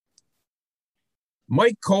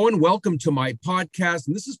Mike Cohen, welcome to my podcast.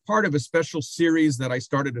 And this is part of a special series that I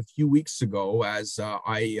started a few weeks ago as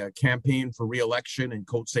I campaigned for re-election in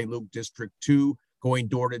Côte Saint-Luc District 2, going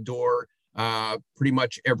door to door pretty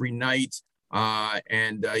much every night.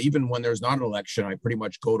 And even when there's not an election, I pretty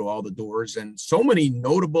much go to all the doors, and so many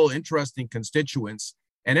notable, interesting constituents.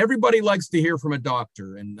 And everybody likes to hear from a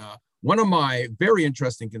doctor. And one of my very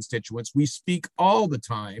interesting constituents, we speak all the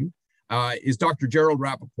time, is Dr. Jerrold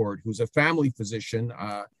Rappaport, who's a family physician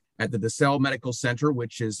at the Decelles Medical Centre,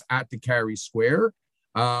 which is at Decarie Square.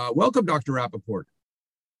 Welcome, Dr. Rappaport.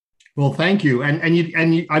 Well, thank you.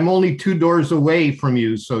 And I'm only 2 doors away from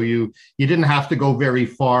you, so you didn't have to go very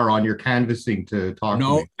far on your canvassing to talk to me.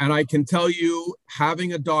 No, and I can tell you,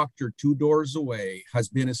 having a doctor 2 doors away has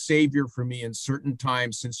been a savior for me in certain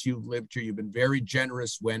times since you've lived here. You've been very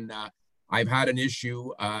generous when I've had an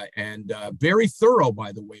issue, and very thorough,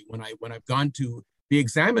 by the way, when I've gone to be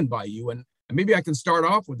examined by you. And maybe I can start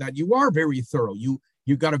off with that. You are very thorough.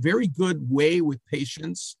 You've got a very good way with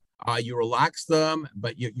patients. You relax them,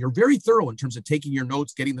 but you're very thorough in terms of taking your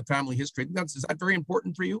notes, getting the family history. Is that very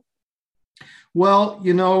important for you? Well,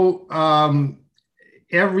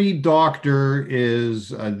 every doctor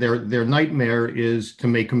is their nightmare is to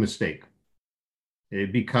make a mistake,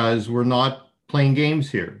 because we're not playing games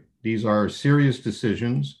here. These are serious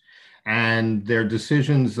decisions, and they're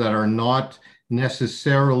decisions that are not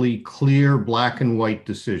necessarily clear black and white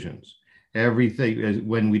decisions. Everything is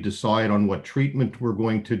when we decide on what treatment we're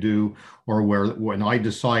going to do, or when I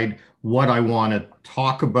decide what I want to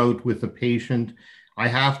talk about with the patient, I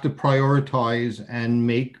have to prioritize and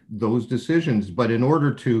make those decisions. But in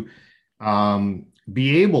order to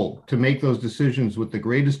be able to make those decisions with the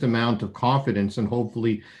greatest amount of confidence and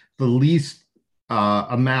hopefully the least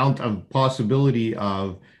amount of possibility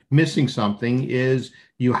of missing something, is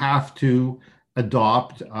you have to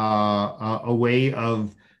adopt a way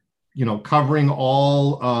of covering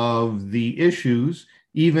all of the issues,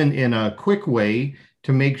 even in a quick way,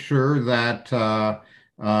 to make sure that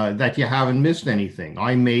that you haven't missed anything.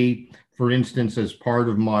 I may, for instance, as part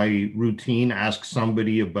of my routine, ask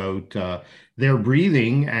somebody about their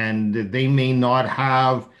breathing, and they may not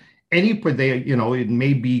have any. But it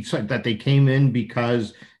may be that they came in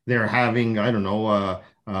because they're having,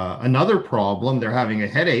 another problem. They're having a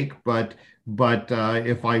headache, but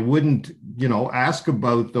if I wouldn't, ask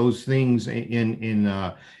about those things in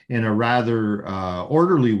a rather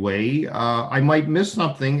orderly way, I might miss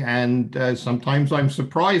something. And sometimes I'm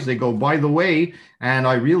surprised. They go, by the way, and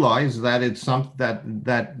I realize that it's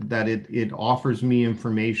it offers me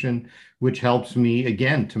information which helps me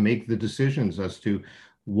again to make the decisions as to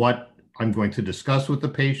what I'm going to discuss with the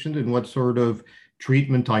patient and what sort of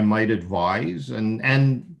treatment I might advise,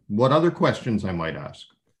 and what other questions I might ask.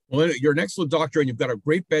 Well, you're an excellent doctor, and you've got a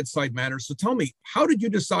great bedside manner. So tell me, how did you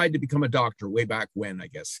decide to become a doctor way back when, I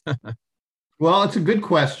guess? Well, it's a good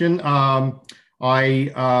question. I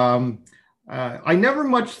never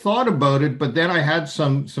much thought about it, but then I had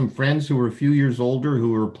some friends who were a few years older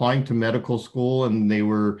who were applying to medical school, and they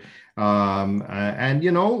were,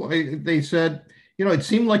 they said, it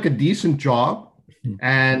seemed like a decent job.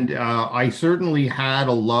 And I certainly had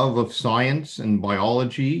a love of science and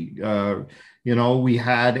biology. We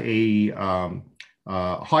had a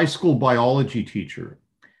high school biology teacher,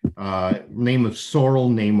 name of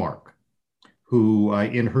Sorrel Neymark, who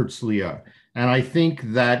in Herzliya. And I think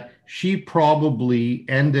that she probably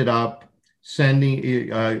ended up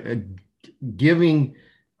giving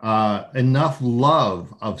enough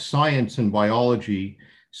love of science and biology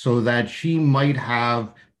so that she might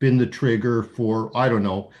have been the trigger for, I don't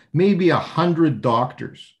know, maybe 100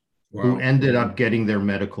 doctors who ended up getting their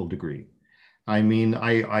medical degree. I mean,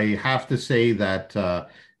 I have to say that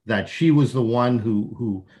that she was the one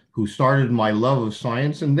who started my love of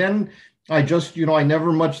science. And then I just, I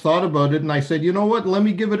never much thought about it. And I said, you know what, let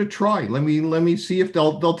me give it a try. Let me see if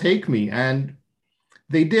they'll take me. And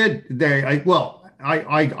they did. I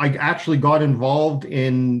actually got involved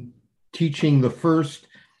in teaching the first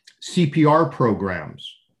CPR programs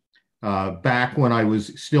back when I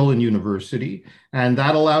was still in university, and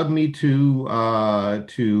that allowed me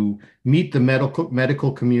to meet the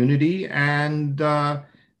medical community, and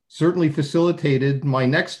certainly facilitated my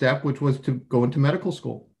next step, which was to go into medical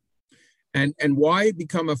school. And why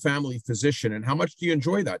become a family physician, and how much do you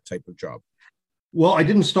enjoy that type of job? Well, I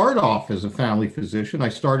didn't start off as a family physician. I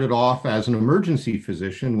started off as an emergency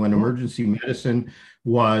physician when emergency medicine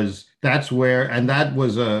that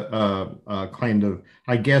was a kind of,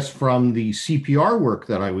 I guess, from the CPR work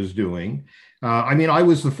that I was doing.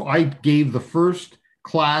 I gave the first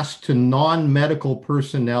class to non-medical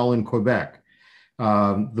personnel in Quebec.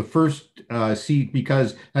 The first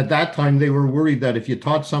because at that time they were worried that if you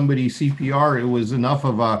taught somebody CPR, it was enough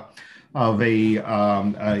of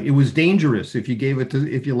it was dangerous if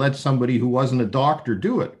you let somebody who wasn't a doctor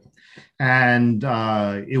do it. And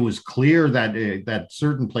it was clear that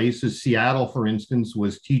certain places, Seattle, for instance,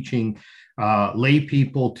 was teaching lay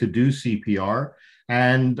people to do CPR.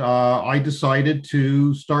 And I decided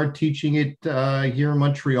to start teaching it here in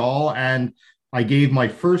Montreal. And I gave my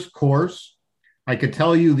first course. I could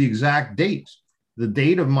tell you the exact date. The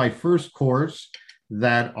date of my first course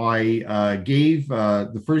that I gave,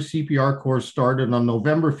 the first CPR course started on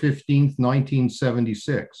November 15th,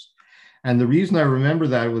 1976. And the reason I remember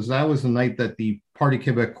that was the night that the Parti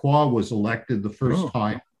Québécois was elected the first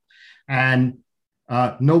time. And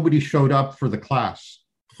nobody showed up for the class.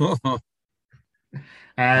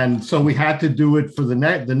 And so we had to do it for the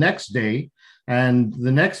next day. And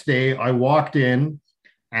the next day I walked in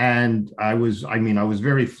and I was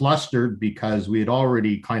very flustered because we had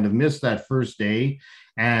already kind of missed that first day.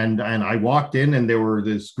 And I walked in and there were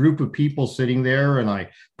this group of people sitting there, and I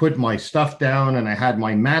put my stuff down and I had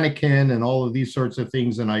my mannequin and all of these sorts of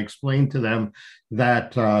things. And I explained to them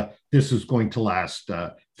that this is going to last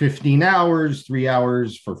 15 hours, 3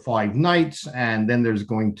 hours for 5 nights. And then there's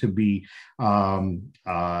going to be, so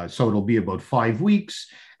it'll be about 5 weeks.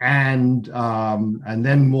 And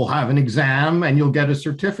then we'll have an exam and you'll get a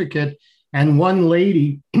certificate. And one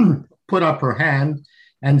lady put up her hand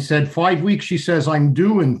and said, 5 weeks. She says, I'm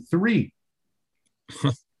due in 3.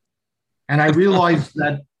 And I realized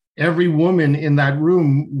that every woman in that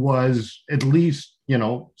room was at least,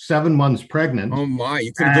 7 months pregnant. Oh my,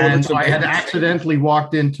 you could have delivered some babies. I had accidentally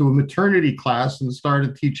walked into a maternity class and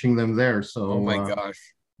started teaching them there. So, oh my gosh.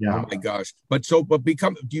 Yeah. Oh my gosh. But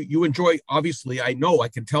you enjoy, obviously, I know, I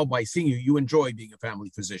can tell by seeing you enjoy being a family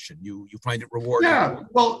physician. You find it rewarding. Yeah.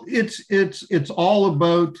 Well, it's all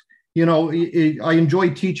about, I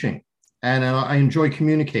enjoy teaching and I enjoy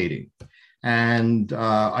communicating. And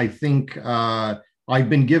I think I've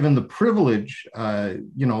been given the privilege,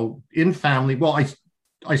 in family. Well,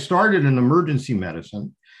 I started in emergency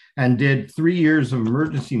medicine and did 3 years of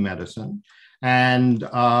emergency medicine. And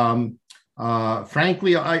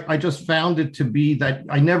frankly, I just found it to be that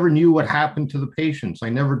I never knew what happened to the patients. I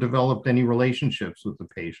never developed any relationships with the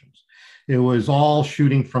patients. It was all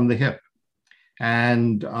shooting from the hip.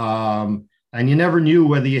 And you never knew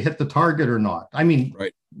whether you hit the target or not. I mean,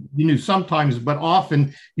 right. You knew sometimes, but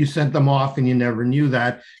often you sent them off and you never knew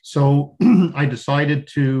that. So I decided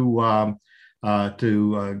to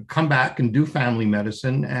come back and do family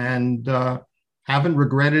medicine, and haven't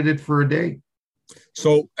regretted it for a day.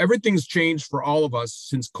 So everything's changed for all of us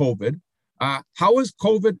since COVID. How has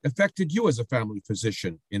COVID affected you as a family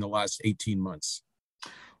physician in the last 18 months?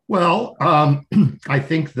 Well, I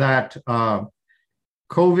think that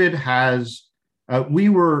COVID has, we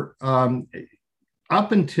were,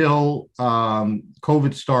 up until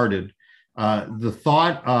COVID started, the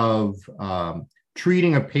thought of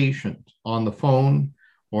treating a patient on the phone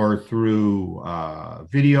or through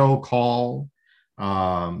video call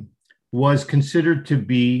was considered to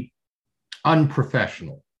be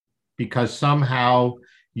unprofessional, because somehow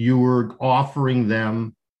you were offering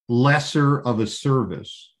them lesser of a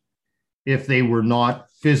service if they were not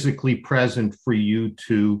physically present for you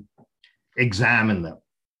to examine them.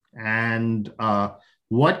 And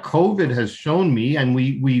what COVID has shown me, and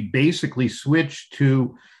we basically switched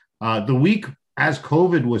to the week as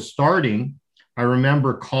COVID was starting, I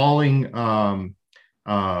remember calling one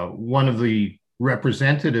of the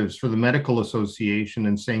representatives for the Medical Association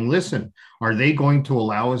and saying, listen, are they going to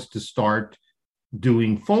allow us to start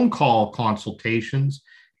doing phone call consultations?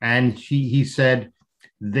 And he said,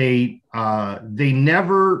 they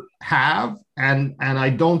never have, and I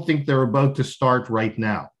don't think they're about to start right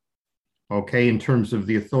now. Okay, in terms of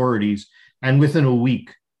the authorities. And within a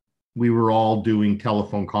week, we were all doing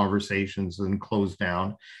telephone conversations and closed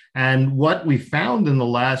down. And what we found in the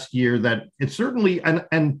last year, that it certainly,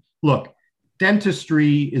 and look,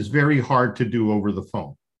 dentistry is very hard to do over the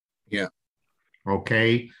phone. Yeah.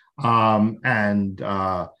 Okay.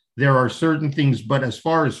 There are certain things, but as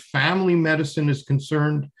far as family medicine is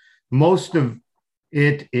concerned, most of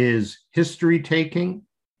it is history taking,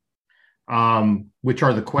 which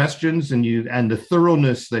are the questions and the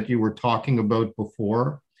thoroughness that you were talking about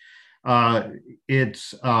before.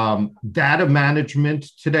 It's data management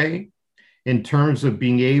today, in terms of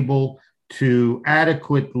being able to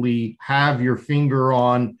adequately have your finger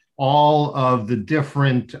on all of the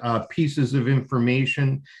different pieces of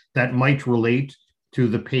information that might relate to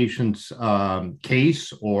the patient's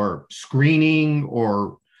case or screening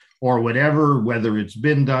or or whatever, whether it's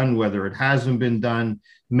been done, whether it hasn't been done,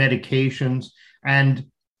 medications. And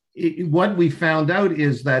what we found out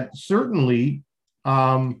is that certainly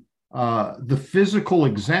the physical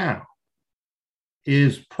exam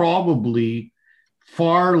is probably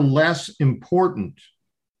far less important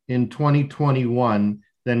in 2021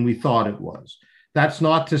 than we thought it was. That's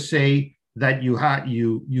not to say that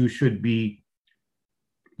you should be,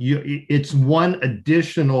 it's one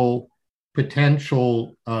additional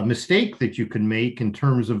potential mistake that you can make in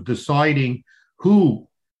terms of deciding who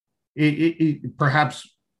perhaps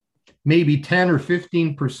maybe 10 or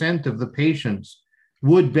 15% of the patients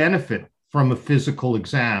would benefit from a physical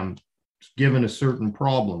exam given a certain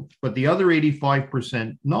problem, but the other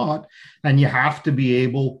 85% not. And you have to be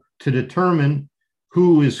able to determine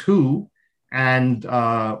who is who. And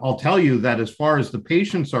I'll tell you that as far as the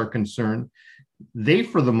patients are concerned, they,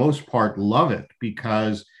 for the most part, love it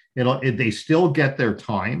because they still get their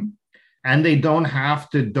time and they don't have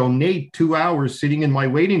to donate 2 hours sitting in my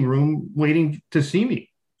waiting room waiting to see me.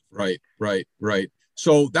 Right.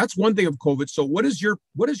 So that's one thing of COVID. So what is your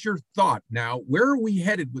thought now? Where are we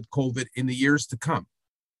headed with COVID in the years to come?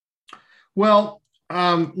 Well,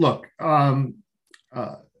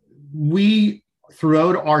 we,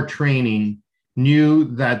 throughout our training, knew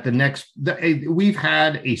that we've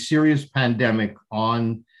had a serious pandemic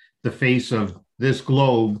on the face of this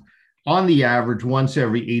globe on the average once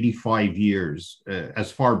every 85 years,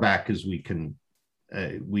 as far back as we can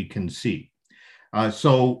see.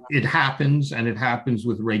 So it happens, and it happens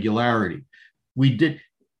with regularity.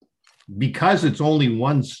 Because it's only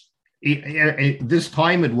once, this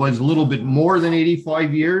time it was a little bit more than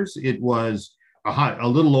 85 years. It was a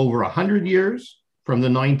little over 100 years from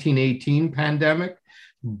the 1918 pandemic.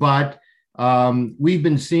 But we've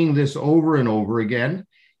been seeing this over and over again.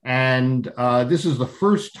 And this is the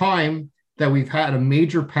first time that we've had a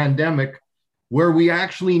major pandemic where we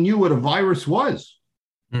actually knew what a virus was.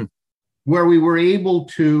 Where we were able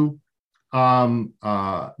to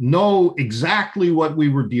know exactly what we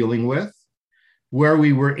were dealing with, where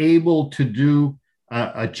we were able to do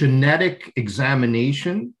a genetic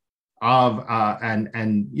examination of, back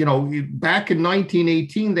in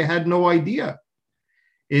 1918, they had no idea.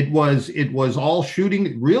 It was all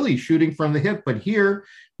really shooting from the hip. But here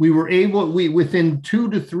we were within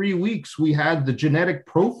 2 to 3 weeks, we had the genetic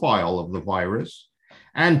profile of the virus.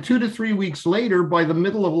 And 2 to 3 weeks later, by the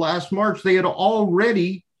middle of last March, they had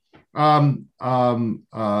already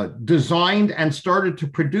designed and started to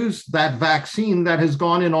produce that vaccine that has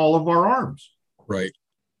gone in all of our arms. Right.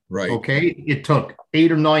 Okay. It took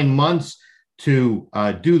 8 or 9 months to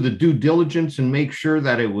do the due diligence and make sure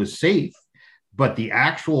that it was safe. But the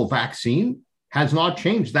actual vaccine has not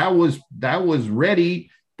changed. That was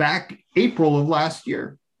ready back April of last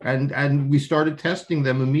year. And we started testing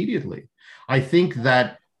them immediately. I think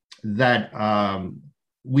that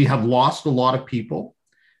we have lost a lot of people.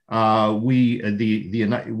 We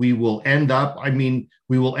will end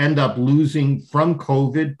up losing from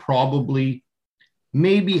COVID probably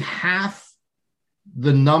maybe half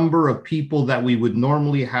the number of people that we would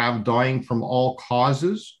normally have dying from all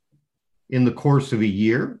causes in the course of a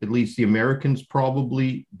year. At least the Americans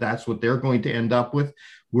probably, that's what they're going to end up with.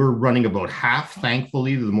 We're running about half,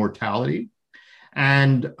 thankfully, the mortality.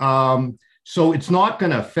 And so it's not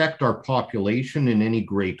going to affect our population in any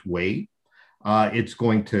great way. It's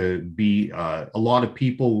going to be, a lot of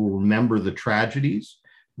people will remember the tragedies,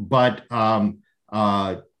 but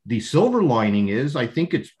the silver lining is, I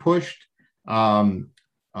think it's pushed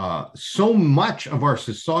so much of our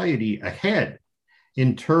society ahead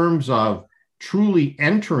in terms of truly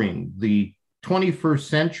entering the 21st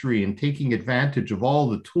century and taking advantage of all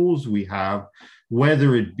the tools we have,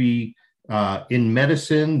 whether it be in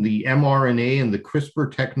medicine, the mRNA and the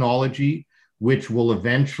CRISPR technology, which will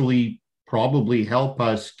eventually probably help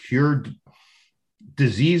us cure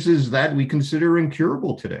diseases that we consider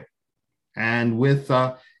incurable today. And with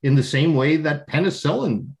in the same way that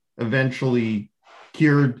penicillin eventually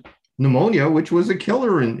cured pneumonia, which was a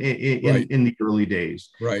killer in the early days.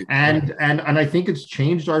 Right. And I think it's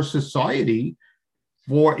changed our society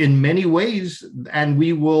in many ways, and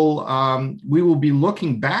we will be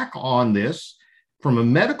looking back on this from a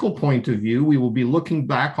medical point of view. We will be looking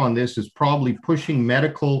back on this as probably pushing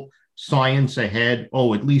medical science ahead,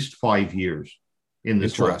 at least 5 years in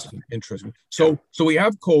this lesson. Interesting. So we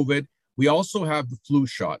have COVID. We also have the flu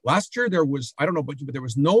shot. Last year there was, I don't know about you, but there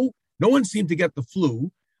was no one seemed to get the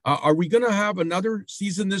flu. Are we going to have another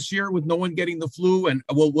season this year with no one getting the flu? And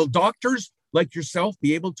will doctors like yourself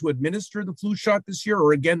be able to administer the flu shot this year,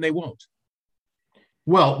 or again, they won't?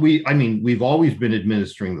 Well, we've always been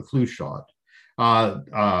administering the flu shot.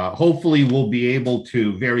 Hopefully we'll be able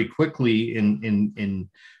to very quickly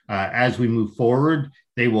as we move forward,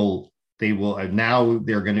 we're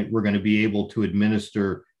going to be able to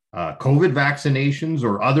administer COVID vaccinations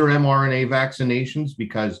or other mRNA vaccinations,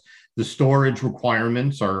 because the storage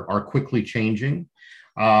requirements are quickly changing.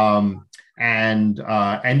 And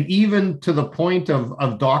even to the point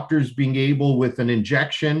of doctors being able, with an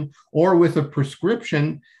injection or with a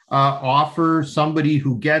prescription, offer somebody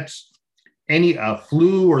who gets any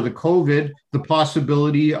flu or the COVID the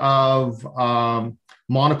possibility of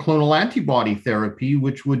monoclonal antibody therapy,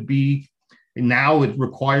 which would be, now it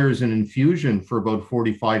requires an infusion for about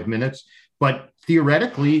 45 minutes, but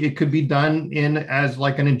theoretically it could be done as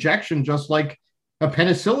like an injection, just like a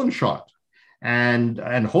penicillin shot.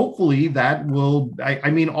 And hopefully that will,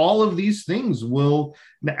 I mean, all of these things will,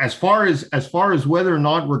 as far as whether or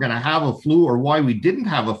not we're going to have a flu or why we didn't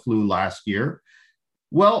have a flu last year,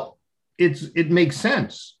 well, it makes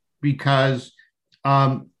sense, because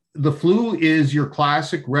the flu is your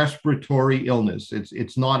classic respiratory illness.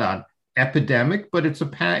 It's not an epidemic, but it's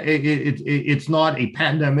not a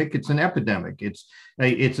pandemic. It's an epidemic. It's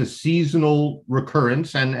a seasonal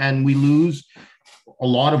recurrence, and we lose a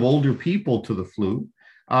lot of older people to the flu.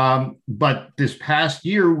 But this past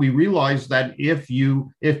year, we realized that if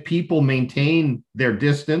people maintain their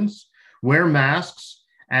distance, wear masks,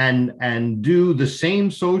 and do the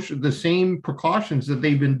same precautions that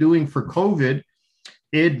they've been doing for COVID,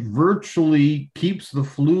 it virtually keeps the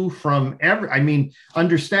flu from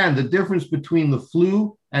understand the difference between the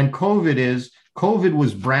flu and COVID is COVID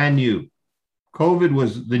was brand new. COVID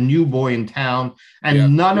was the new boy in town,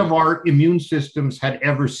 and none of our immune systems had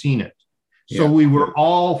ever seen it. So we were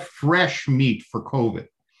all fresh meat for COVID.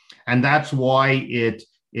 And that's why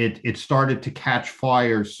it started to catch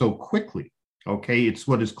fire so quickly. Okay. It's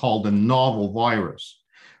what is called a novel virus.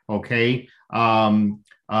 Okay.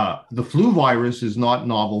 The flu virus is not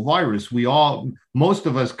novel virus. Most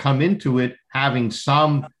of us come into it having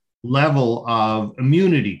some level of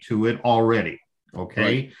immunity to it already.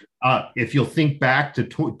 Okay. Right. If you'll think back to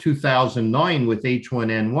 2009 with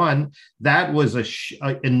H1N1, that was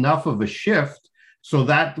enough of a shift. So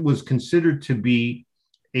that was considered to be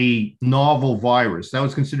a novel virus. That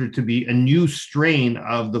was considered to be a new strain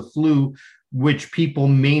of the flu, which people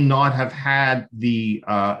may not have had the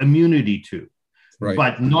immunity to. Right.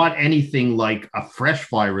 But not anything like a fresh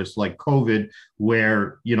virus like COVID,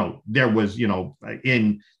 where, there was,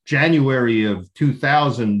 in January of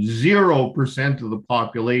 2000, 0% of the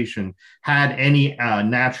population had any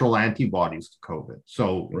natural antibodies to COVID.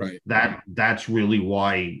 So that's really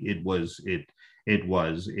why it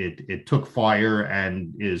took fire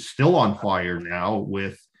and is still on fire now,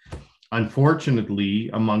 with,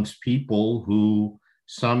 unfortunately, amongst people who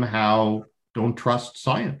somehow don't trust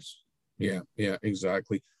science. Yeah,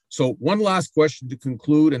 exactly. So one last question to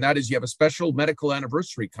conclude, and that is, you have a special medical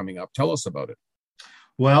anniversary coming up. Tell us about it.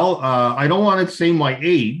 Well, I don't want to say my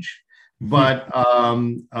age, but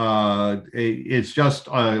it's just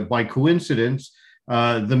by coincidence,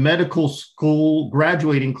 the medical school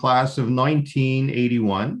graduating class of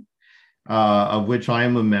 1981, of which I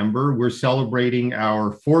am a member, we're celebrating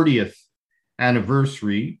our 40th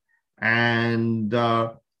anniversary, and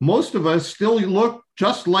most of us still look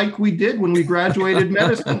just like we did when we graduated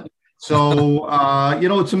medicine. So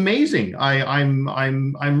it's amazing.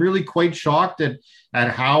 I'm really quite shocked at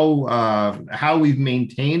how we've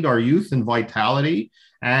maintained our youth and vitality.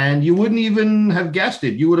 And you wouldn't even have guessed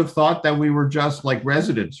it. You would have thought that we were just like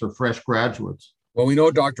residents or fresh graduates. Well, we know,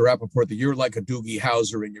 Dr. Rappaport, that you're like a Doogie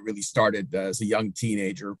Howser and you really started as a young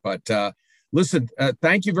teenager. But listen,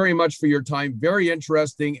 thank you very much for your time. Very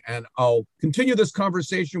interesting. And I'll continue this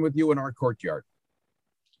conversation with you in our courtyard.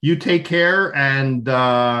 You take care, and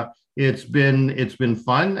it's been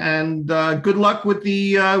fun, and good luck with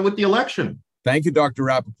the election. Thank you, Dr.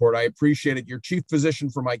 Rappaport. I appreciate it. You're chief physician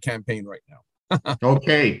for my campaign right now.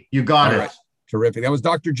 Okay, you got it. Right. Terrific. That was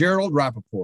Dr. Jerrold Rappaport.